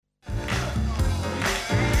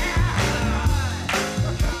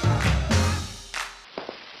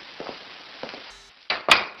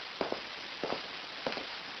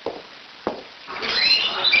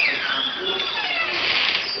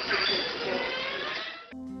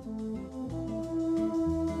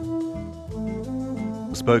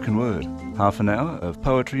Spoken Word, half an hour of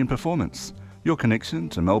poetry and performance, your connection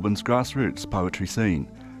to Melbourne's grassroots poetry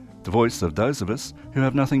scene, the voice of those of us who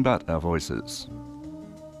have nothing but our voices.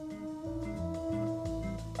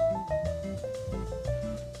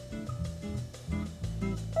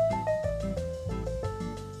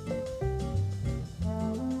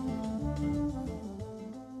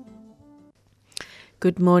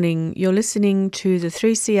 Good morning. You're listening to the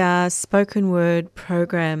 3CR Spoken Word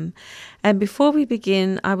program. And before we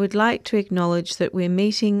begin, I would like to acknowledge that we're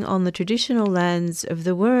meeting on the traditional lands of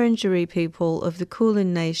the Wurundjeri people of the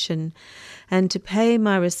Kulin Nation, and to pay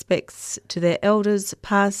my respects to their elders,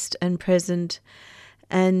 past and present,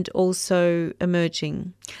 and also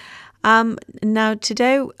emerging. Now,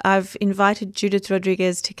 today I've invited Judith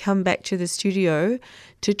Rodriguez to come back to the studio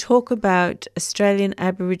to talk about Australian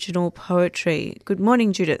Aboriginal poetry. Good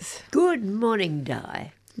morning, Judith. Good morning,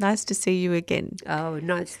 Di. Nice to see you again. Oh,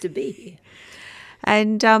 nice to be here.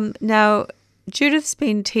 And now, Judith's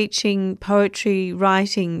been teaching poetry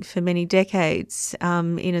writing for many decades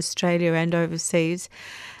in Australia and overseas,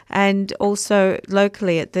 and also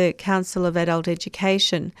locally at the Council of Adult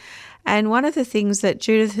Education. And one of the things that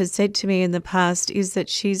Judith has said to me in the past is that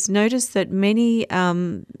she's noticed that many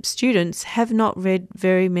students have not read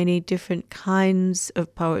very many different kinds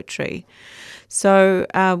of poetry. So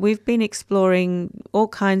we've been exploring all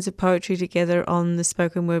kinds of poetry together on the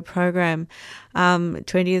Spoken Word program,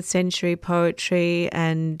 20th century poetry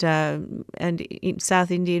and South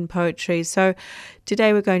Indian poetry. So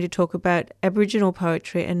today we're going to talk about Aboriginal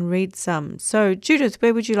poetry and read some. So Judith,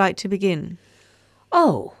 where would you like to begin?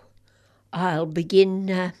 Oh, I'll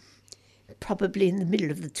begin probably in the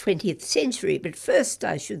middle of the 20th century, but first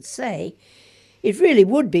I should say it really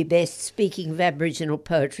would be best, speaking of Aboriginal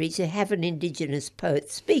poetry, to have an Indigenous poet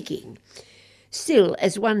speaking. Still,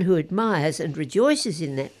 as one who admires and rejoices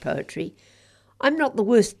in that poetry, I'm not the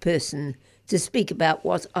worst person to speak about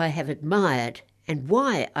what I have admired and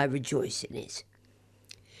why I rejoice in it.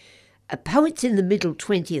 Poets in the middle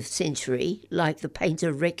 20th century, like the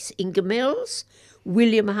painter Rex Ingemells,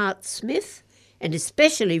 William Hart Smith, and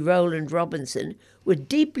especially Roland Robinson, were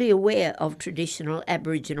deeply aware of traditional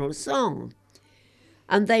Aboriginal song.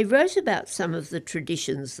 And they wrote about some of the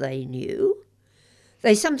traditions they knew.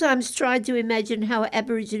 They sometimes tried to imagine how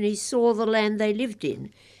Aborigines saw the land they lived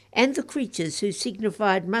in and the creatures who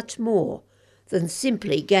signified much more than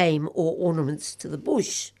simply game or ornaments to the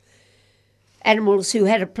bush. Animals who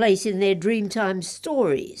had a place in their Dreamtime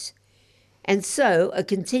stories, and so a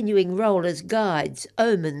continuing role as guides,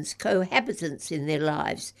 omens, cohabitants in their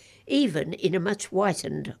lives, even in a much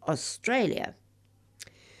whitened Australia.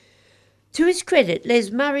 To his credit, Les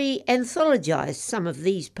Murray anthologised some of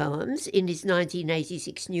these poems in his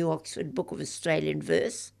 1986 New Oxford Book of Australian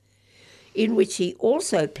Verse, in which he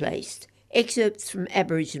also placed excerpts from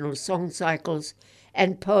Aboriginal song cycles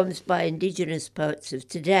and poems by Indigenous poets of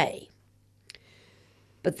today.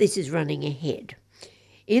 But this is running ahead.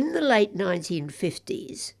 In the late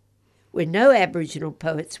 1950s, when no Aboriginal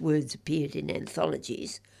poets' words appeared in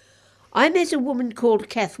anthologies, I met a woman called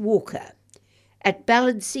Kath Walker at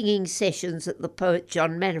ballad singing sessions at the poet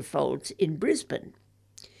John Manifold's in Brisbane.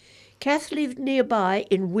 Kath lived nearby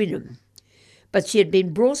in Wynnum, but she had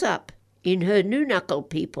been brought up in her Noonuccal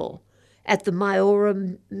people at the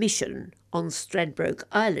Myora Mission on Stradbroke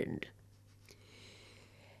Island.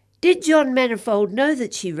 Did John Manifold know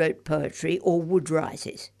that she wrote poetry or would write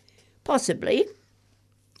it? Possibly.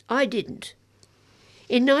 I didn't.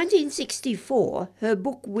 In 1964, her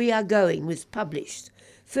book We Are Going was published,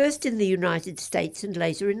 first in the United States and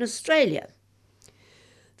later in Australia.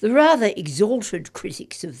 The rather exalted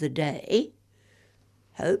critics of the day,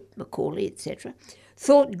 Hope, Macaulay, etc.,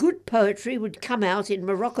 thought good poetry would come out in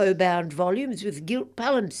Morocco-bound volumes with gilt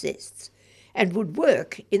palimpsests, and would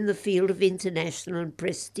work in the field of international and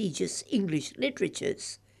prestigious English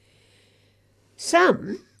literatures.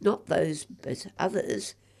 Some, not those but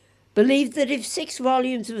others, believed that if 6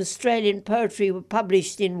 volumes of Australian poetry were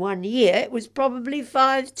published in 1 year, it was probably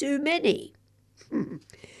 5 too many.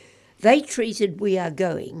 They treated We Are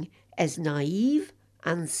Going as naive,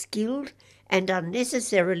 unskilled, and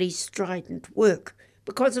unnecessarily strident work,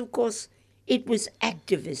 because, of course, it was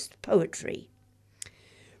activist poetry.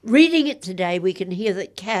 Reading it today, we can hear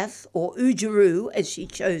that Kath, or Oodgeroo as she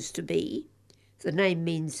chose to be, the name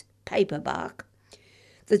means paperbark,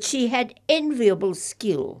 that she had enviable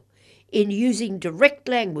skill in using direct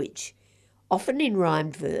language, often in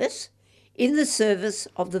rhymed verse, in the service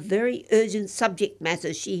of the very urgent subject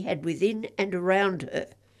matter she had within and around her.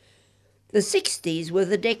 The 60s were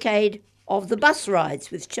the decade of the bus rides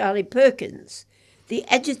with Charlie Perkins, the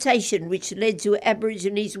agitation which led to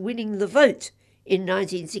Aborigines winning the vote in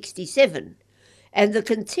 1967 and the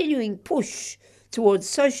continuing push towards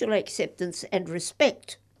social acceptance and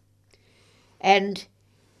respect. And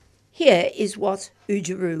here is what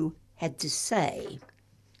Oodgeroo had to say.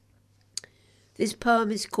 This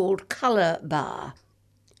poem is called Colour Bar.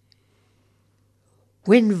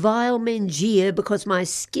 When vile men jeer because my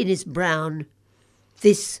skin is brown,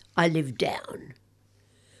 this I live down.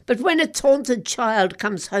 But when a taunted child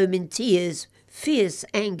comes home in tears, fierce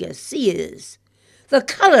anger sears the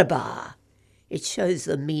colour bar. It shows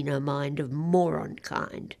the meaner mind of moron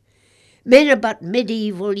kind. Men are but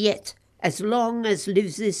medieval yet, as long as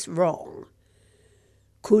lives this wrong.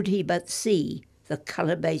 Could he but see the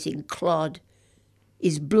colour-baiting clod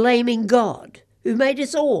is blaming God, who made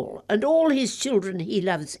us all, and all his children he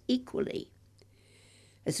loves equally.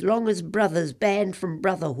 As long as brothers banned from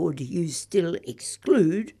brotherhood you still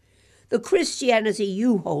exclude, the Christianity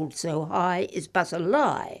you hold so high is but a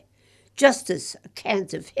lie, justice a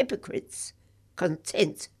cant of hypocrites,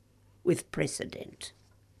 content with precedent.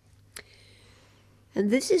 And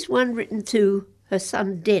this is one written to her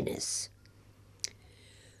son Dennis.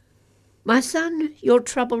 My son, your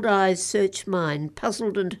troubled eyes search mine,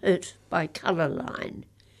 puzzled and hurt by colour line.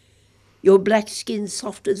 Your black skin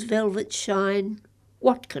soft as velvet shine.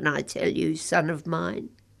 What can I tell you, son of mine?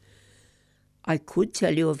 I could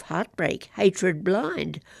tell you of heartbreak, hatred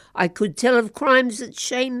blind. I could tell of crimes that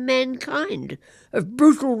shame mankind, of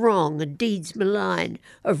brutal wrong and deeds malign,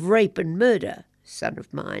 of rape and murder, son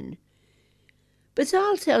of mine. But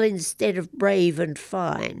I'll tell instead of brave and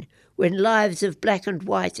fine, when lives of black and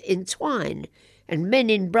white entwine, and men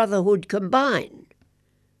in brotherhood combine.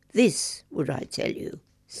 This would I tell you,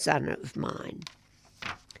 son of mine.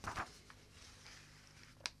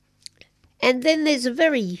 And then there's a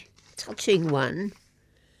very touching one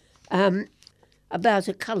about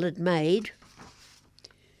a coloured maid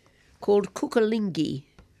called Cookalingi,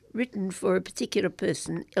 written for a particular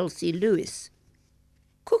person, Elsie Lewis.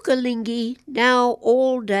 Cookalingi, now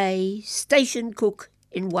all day, station cook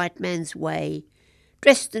in white man's way,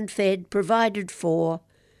 dressed and fed, provided for,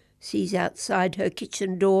 sees outside her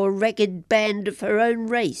kitchen door ragged band of her own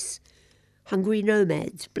race, hungry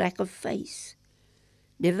nomads, black of face.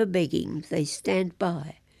 Never begging, they stand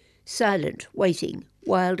by, silent, waiting,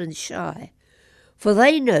 wild and shy, for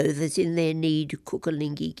they know that in their need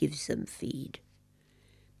Cookalingi gives them feed.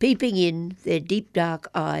 Peeping in, their deep dark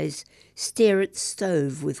eyes stare at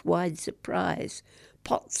stove with wide surprise,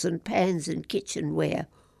 pots and pans and kitchenware,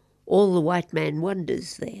 all the white man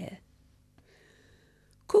wonders there.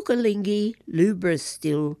 Cookalingi, lubra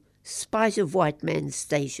still, spite of white man's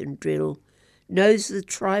station drill, knows the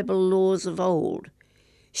tribal laws of old.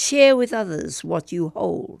 Share with others what you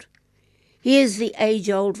hold. Here's the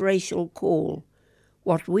age-old racial call.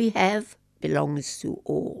 What we have belongs to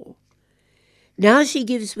all. Now she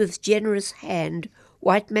gives with generous hand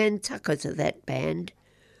white man tucker to that band,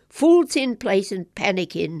 full tin plate and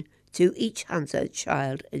pannikin to each hunter,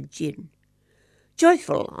 child and gin.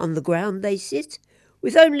 Joyful on the ground they sit,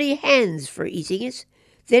 with only hands for eating it,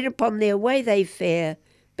 then upon their way they fare,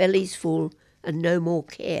 bellies full and no more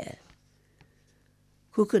care.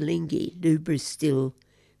 Cookalingi, lubra still,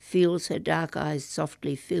 feels her dark eyes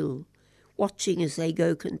softly fill, watching as they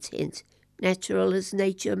go content, natural as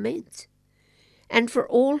nature meant. And for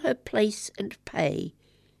all her place and pay,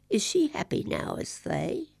 is she happy now as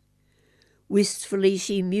they? Wistfully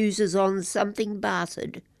she muses on something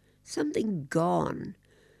bartered, something gone.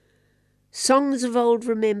 Songs of old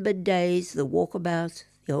remembered days, the walkabout,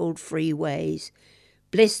 the old free ways,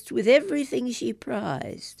 blessed with everything she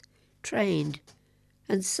prized, trained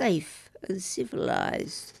and safe and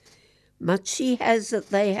civilized. Much she has that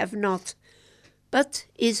they have not, but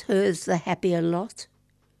is hers the happier lot?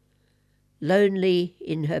 Lonely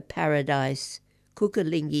in her paradise,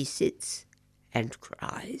 Cookalingi sits and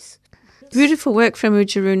cries. Beautiful work from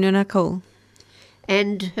Oodgeroo Noonuccal.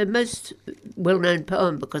 And her most well-known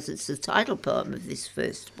poem, because it's the title poem of this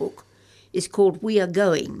first book, is called We Are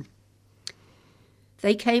Going.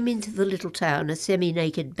 They came into the little town, a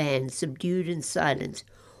semi-naked band, subdued and silent,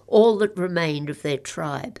 all that remained of their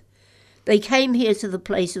tribe. They came here to the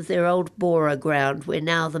place of their old Bora ground, where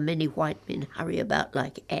now the many white men hurry about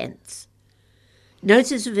like ants.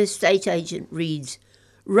 Notice of estate agent reads,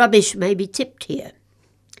 "Rubbish may be tipped here."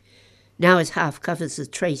 Now it half covers the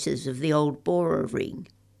traces of the old Bora ring.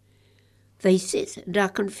 They sit and are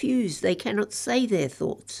confused, they cannot say their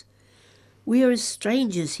thoughts. We are as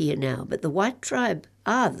strangers here now, but the white tribe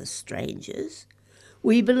are the strangers.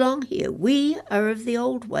 We belong here, we are of the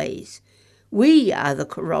old ways. We are the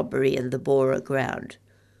corroboree and the Bora ground.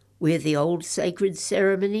 We're the old sacred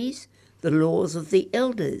ceremonies, the laws of the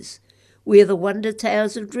elders. We're the wonder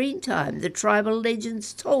tales of Dreamtime, the tribal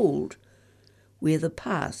legends told. We're the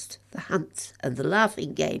past, the hunts and the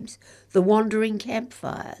laughing games, the wandering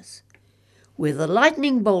campfires. We're the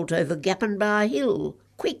lightning bolt over Gappenbar Hill,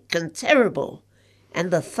 quick and terrible,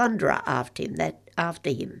 and the thunderer after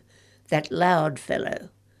him, that loud fellow.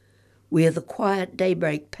 We're the quiet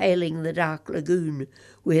daybreak paling the dark lagoon,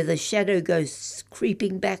 where the shadow ghosts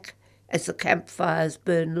creeping back as the campfires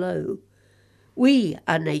burn low. We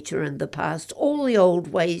are nature and the past, all the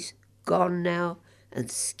old ways gone now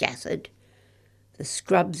and scattered. The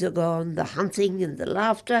scrubs are gone, the hunting and the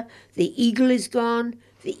laughter, the eagle is gone,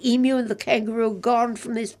 the emu and the kangaroo are gone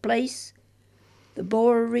from this place. The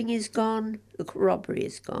Bora ring is gone, the corroboree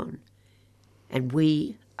is gone, and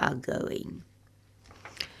we are going.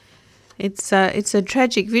 It's a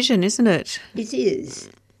tragic vision, isn't it? It is,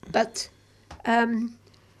 but I'd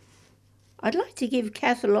like to give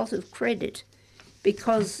Kath a lot of credit,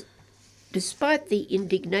 because despite the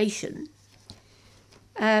indignation,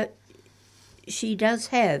 she does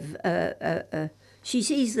have, she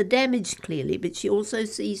sees the damage clearly, but she also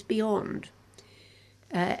sees beyond,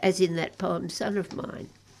 as in that poem, Son of Mine.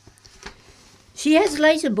 She has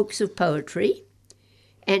later books of poetry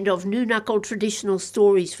and of new-knuckle traditional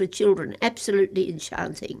stories for children, absolutely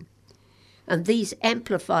enchanting. And these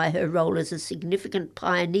amplify her role as a significant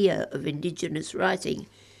pioneer of Indigenous writing,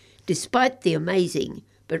 despite the amazing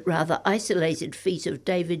but rather isolated feat of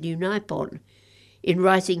David Unaipon in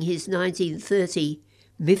writing his 1930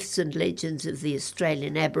 Myths and Legends of the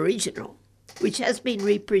Australian Aboriginal, which has been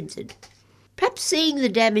reprinted. Perhaps seeing the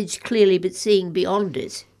damage clearly but seeing beyond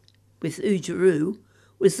it, with Oodgeroo,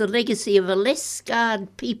 was the legacy of a less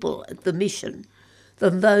scarred people at the mission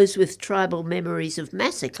than those with tribal memories of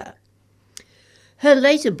massacre. Her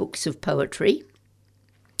later books of poetry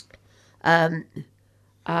are,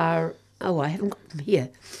 I haven't got them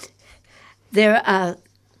here. There are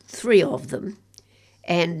 3 of them,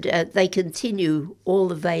 and they continue all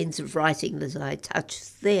the veins of writing that I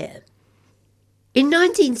touched there. In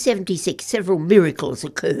 1976, several miracles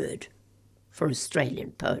occurred for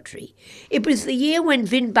Australian poetry. It was the year when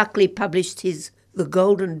Vin Buckley published his The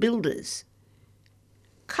Golden Builders.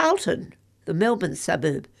 Carlton, the Melbourne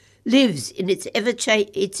suburb, lives in its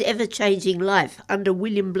ever-changing life under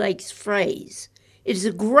William Blake's phrase. It is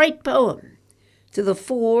a great poem, to the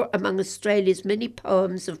fore among Australia's many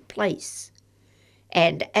poems of place,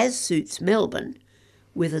 and, as suits Melbourne,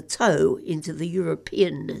 with a toe into the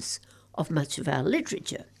Europeanness of much of our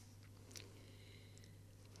literature.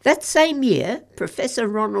 That same year, Professor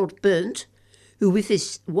Ronald Berndt, who with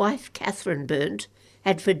his wife Catherine Berndt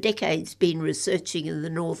had for decades been researching in the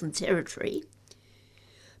Northern Territory,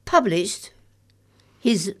 published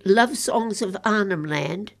his Love Songs of Arnhem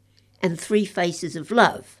Land and 3 Faces of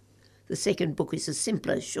Love. The second book is a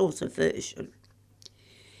simpler, shorter version.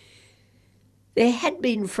 There had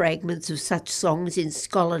been fragments of such songs in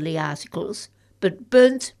scholarly articles, but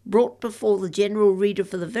Berndt brought before the general reader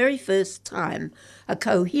for the very first time a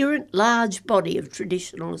coherent large body of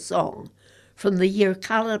traditional song from the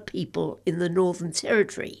Yirrkala people in the Northern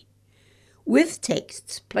Territory, with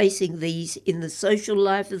texts placing these in the social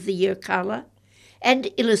life of the Yirrkala and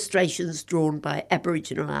illustrations drawn by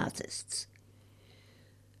Aboriginal artists.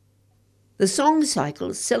 The song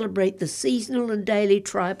cycles celebrate the seasonal and daily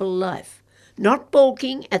tribal life, not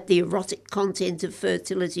balking at the erotic content of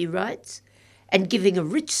fertility rites, and giving a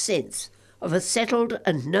rich sense of a settled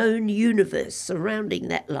and known universe surrounding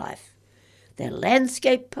that life. Their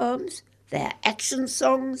landscape poems, their action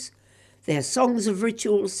songs, their songs of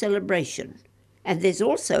ritual celebration. And there's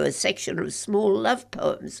also a section of small love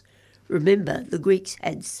poems. Remember, the Greeks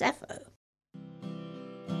had Sappho.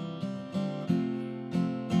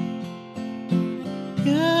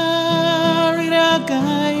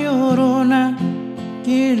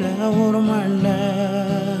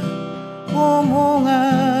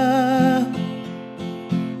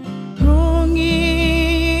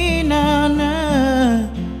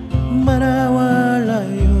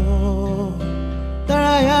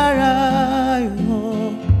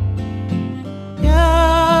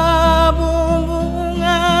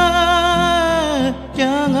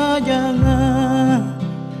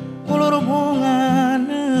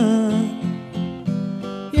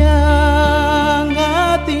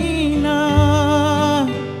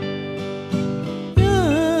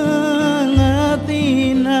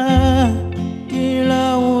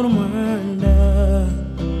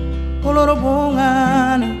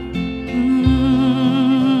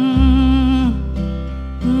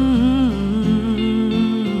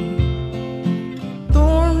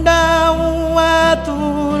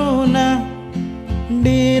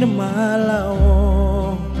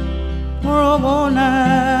 morogona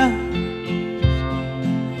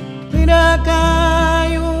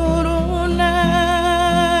Pirakayuruna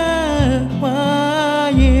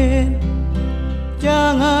Waye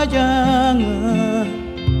Jangan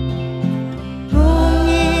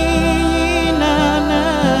Runginana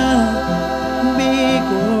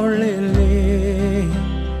Bikulele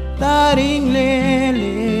Taring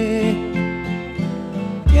lele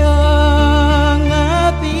Yang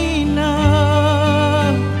atina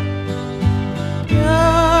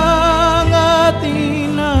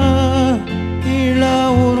Ila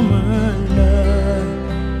urmanda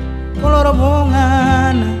Kolor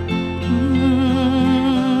bongan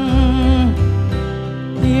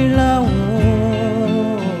Ila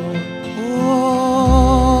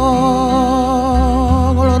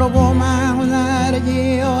Kolor bongan Unar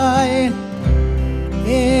jiwain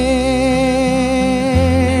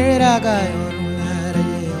Ragayon unar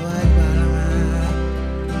jiwain Balangan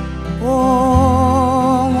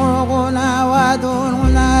Morogona wadon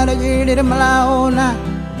unar jidir melauna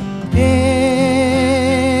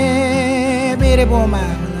Biri boma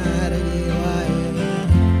unar jiwain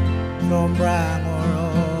Sombrangoro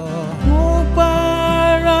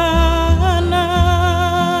Muparana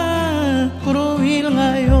Kuruhil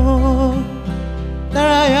ngayo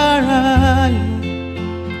Tarayarayo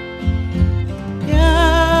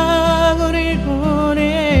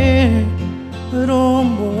Yaguri-guri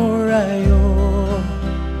Romborayo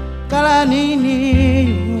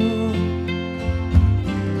Kalaniniyo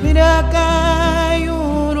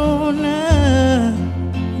Pirakayuruna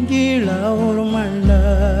Gila urmanda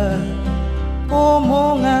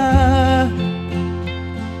Omonga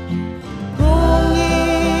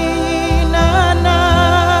Runginana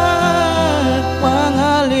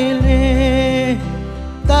Wangalele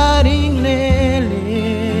Taring lele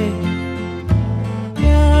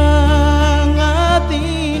Yang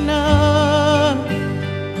atina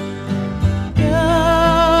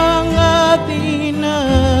Yang atina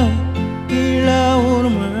Ila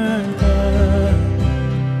urmanda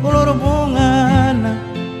Kolor bongan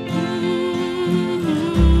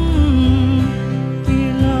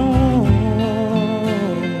Ila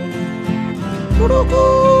Kuruku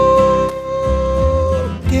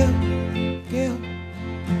Kyo Kyo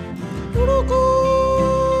Kuruku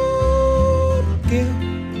Kyo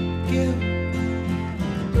Kyo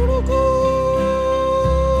Kuruku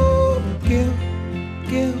Kyo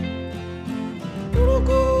Kyo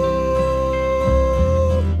Kuruku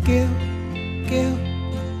Kyo Kyo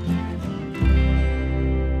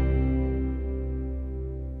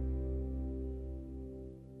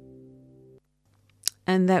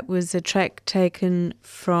And that was a track taken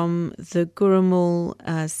from the Gurumul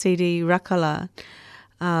CD Rakala,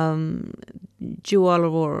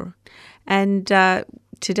 Juwalaror. And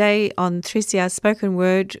today on 3CR Spoken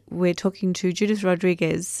Word, we're talking to Judith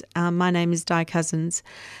Rodriguez. My name is Di Cousins,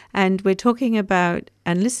 and we're talking about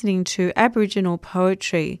and listening to Aboriginal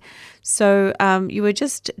poetry. So you were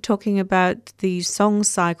just talking about the song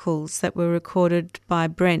cycles that were recorded by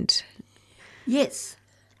Brent. Yes.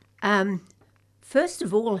 First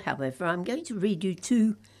of all, however, I'm going to read you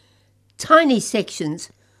two tiny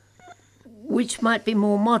sections which might be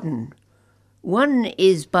more modern. One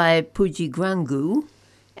is by Puji Grangu,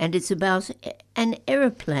 and it's about an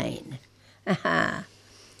aeroplane. Aha.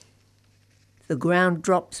 The ground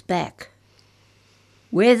drops back.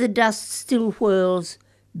 Where the dust still whirls,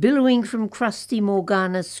 billowing from crusty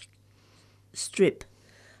Morgana strip.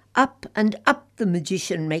 Up and up the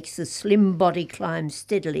magician makes the slim body climb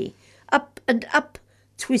steadily. Up and up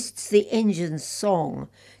twists the engine's song,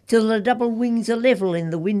 till the double wings are level in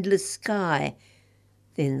the windless sky.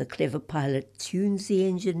 Then the clever pilot tunes the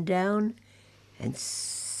engine down and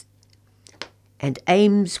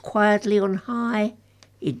aims quietly on high.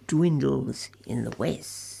 It dwindles in the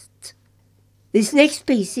west. This next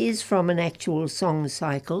piece is from an actual song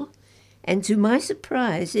cycle, and to my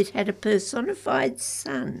surprise it had a personified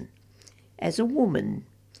sun as a woman.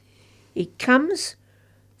 It comes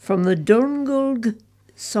from the Dungulg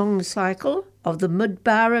song cycle of the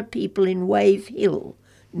Mudbara people in Wave Hill,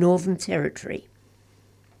 Northern Territory.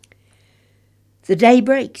 The day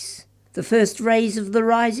breaks, the first rays of the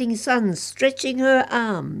rising sun stretching her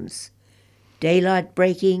arms. Daylight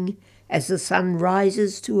breaking as the sun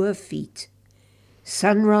rises to her feet.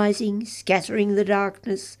 Sun rising, scattering the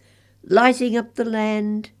darkness, lighting up the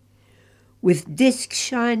land. With disk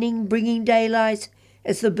shining, bringing daylight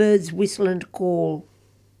as the birds whistle and call.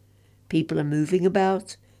 People are moving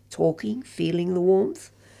about, talking, feeling the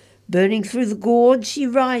warmth. Burning through the gorge, she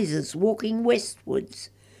rises, walking westwards,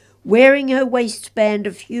 wearing her waistband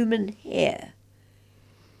of human hair.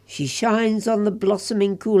 She shines on the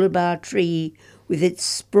blossoming coolabah tree with its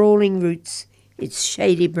sprawling roots, its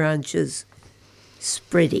shady branches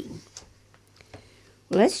spreading.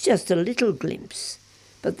 Well, that's just a little glimpse,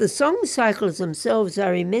 but the song cycles themselves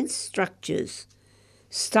are immense structures,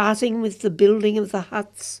 starting with the building of the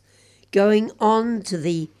huts, going on to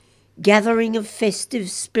the gathering of festive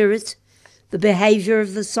spirit, the behaviour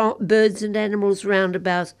of the birds and animals round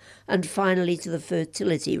about, and finally to the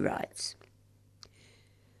fertility rites.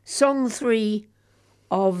 Song 3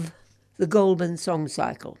 of the Goulburn Song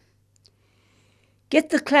Cycle. Get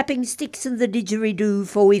the clapping sticks and the didgeridoo,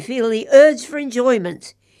 for we feel the urge for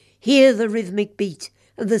enjoyment. Hear the rhythmic beat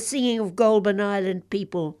and the singing of Goulburn Island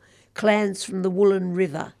people, clans from the Woollen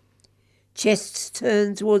River. Chests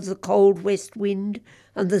turn towards the cold west wind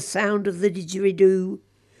and the sound of the didgeridoo,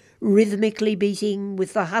 rhythmically beating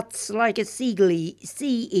with the huts like a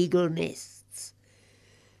sea eagle nests.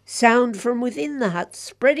 Sound from within the huts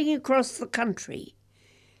spreading across the country.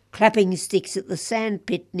 Clapping sticks at the sand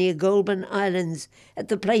pit near Goulburn Islands, at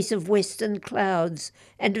the place of western clouds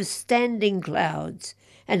and of standing clouds,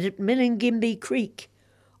 and at Millingimby Creek,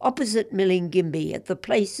 opposite Millingimby, at the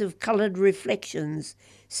place of coloured reflections,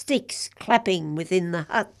 sticks clapping within the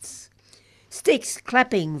huts. Sticks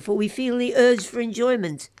clapping, for we feel the urge for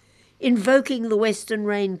enjoyment, invoking the western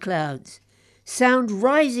rain clouds, sound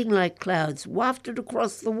rising like clouds wafted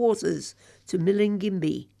across the waters to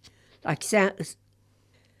Millingimby, like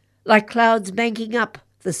clouds banking up,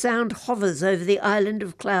 the sound hovers over the island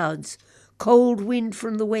of clouds, cold wind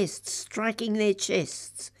from the west striking their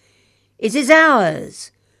chests. It is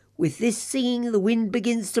ours! With this singing the wind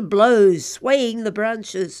begins to blow, swaying the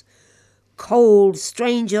branches. Cold,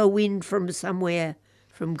 stranger wind from somewhere,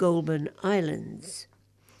 from Goulburn Islands.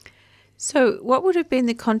 So what would have been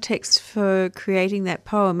the context for creating that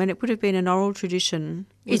poem? And it would have been an oral tradition.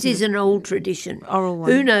 It is an old tradition. Oral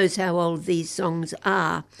one. Who knows how old these songs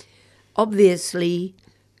are? Obviously,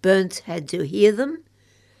 Burnt had to hear them,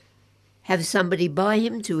 have somebody by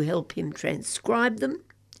him to help him transcribe them.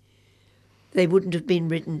 They wouldn't have been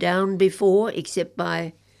written down before, except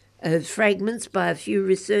by fragments by a few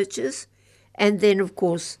researchers, and then, of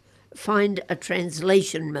course, find a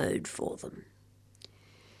translation mode for them.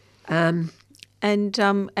 And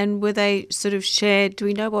were they sort of shared? Do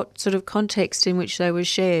we know what sort of context in which they were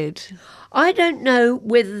shared? I don't know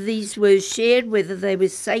whether these were shared, whether they were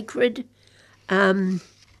sacred, whether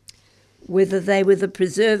they were the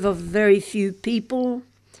preserve of very few people.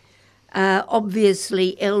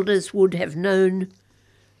 Obviously, elders would have known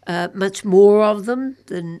much more of them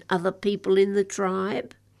than other people in the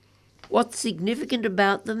tribe. What's significant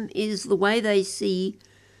about them is the way they see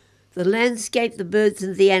the landscape, the birds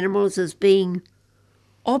and the animals as being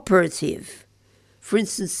operative. For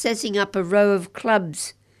instance, setting up a row of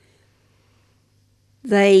clubs,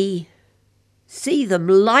 they see them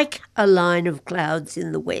like a line of clouds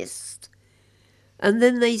in the west, and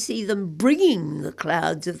then they see them bringing the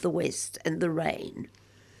clouds of the west and the rain.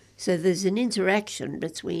 So there's an interaction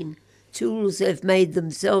between tools they've made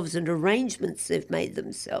themselves and arrangements they've made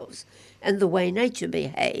themselves and the way nature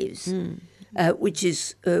behaves, which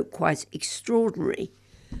is quite extraordinary.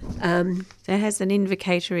 That has an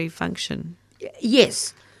invocatory function.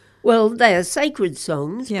 Yes. Well, they are sacred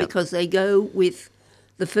songs because they go with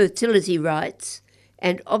the fertility rites,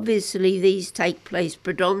 and obviously these take place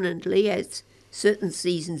predominantly at certain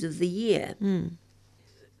seasons of the year.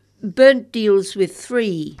 Burnt deals with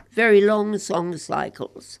 3 very long song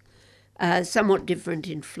cycles, somewhat different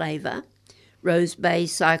in flavour. Rose Bay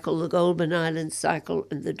cycle, the Goulburn Island cycle,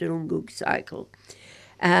 and the Dilungug cycle.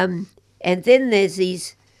 And then there's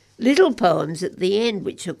these little poems at the end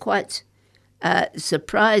which are quite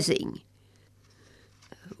surprising.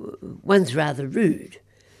 One's rather rude.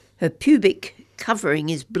 Her pubic covering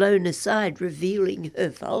is blown aside, revealing her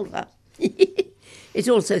vulva. It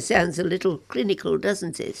also sounds a little clinical,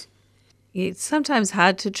 doesn't it? It's sometimes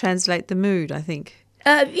hard to translate the mood, I think.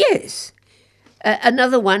 Yes.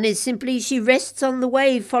 Another one is simply, she rests on the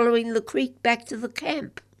way following the creek back to the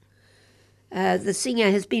camp. The singer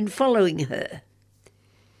has been following her,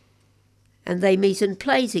 and they meet and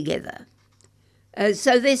play together.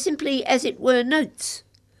 So they're simply, as it were, notes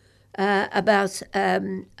about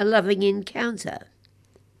a loving encounter,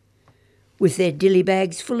 with their dilly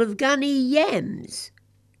bags full of gunny yams.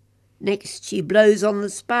 Next she blows on the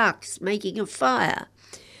sparks, making a fire.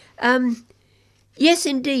 Yes,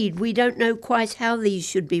 indeed, we don't know quite how these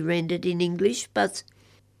should be rendered in English, but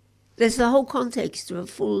there's the whole context of a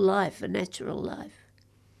full life, a natural life.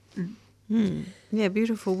 Yeah,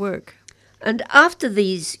 beautiful work. And after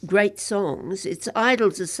these great songs, it's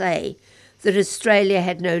idle to say that Australia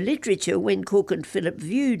had no literature when Cook and Phillip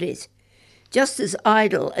viewed it, just as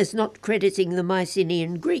idle as not crediting the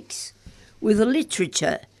Mycenaean Greeks with a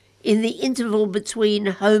literature in the interval between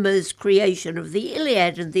Homer's creation of the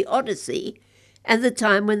Iliad and the Odyssey and the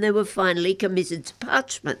time when they were finally committed to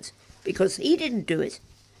parchment, because he didn't do it.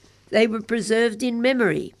 They were preserved in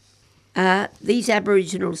memory. These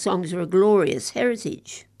Aboriginal songs are a glorious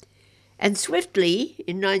heritage. And swiftly,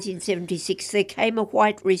 in 1976, there came a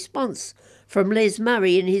white response from Les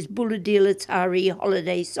Murray in his Bulladeel Atari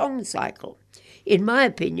holiday song cycle, in my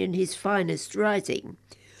opinion his finest writing.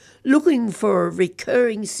 Looking for a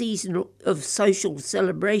recurring season of social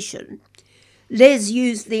celebration, Les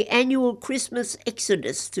used the annual Christmas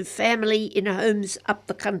exodus to family in homes up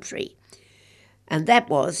the country, and that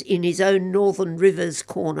was in his own Northern Rivers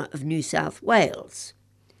corner of New South Wales.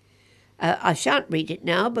 I shan't read it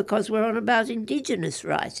now because we're on about Indigenous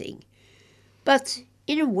writing, but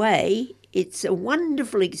in a way it's a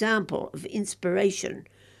wonderful example of inspiration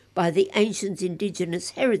by the ancient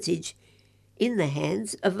Indigenous heritage in the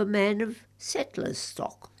hands of a man of settler's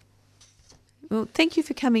stock. Well, thank you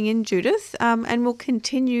for coming in, Judith, and we'll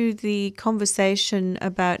continue the conversation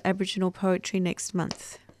about Aboriginal poetry next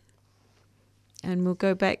month. And we'll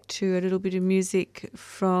go back to a little bit of music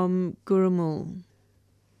from Gurrumul.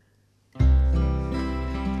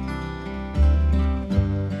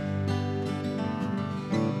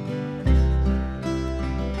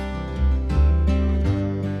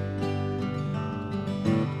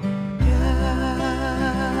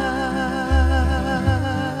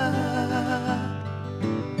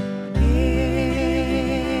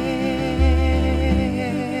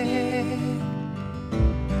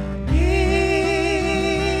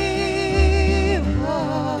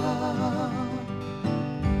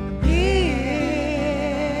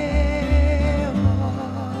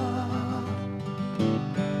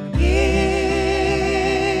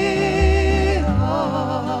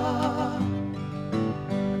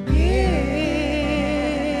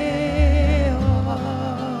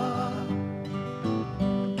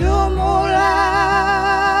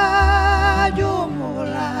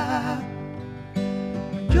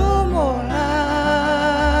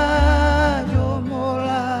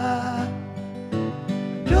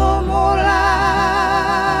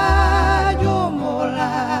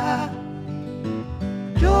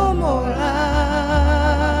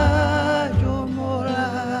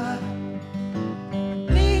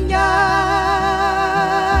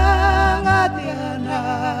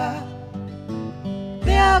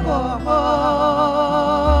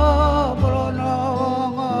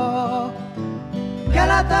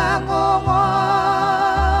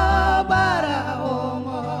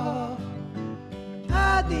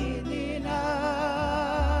 Adina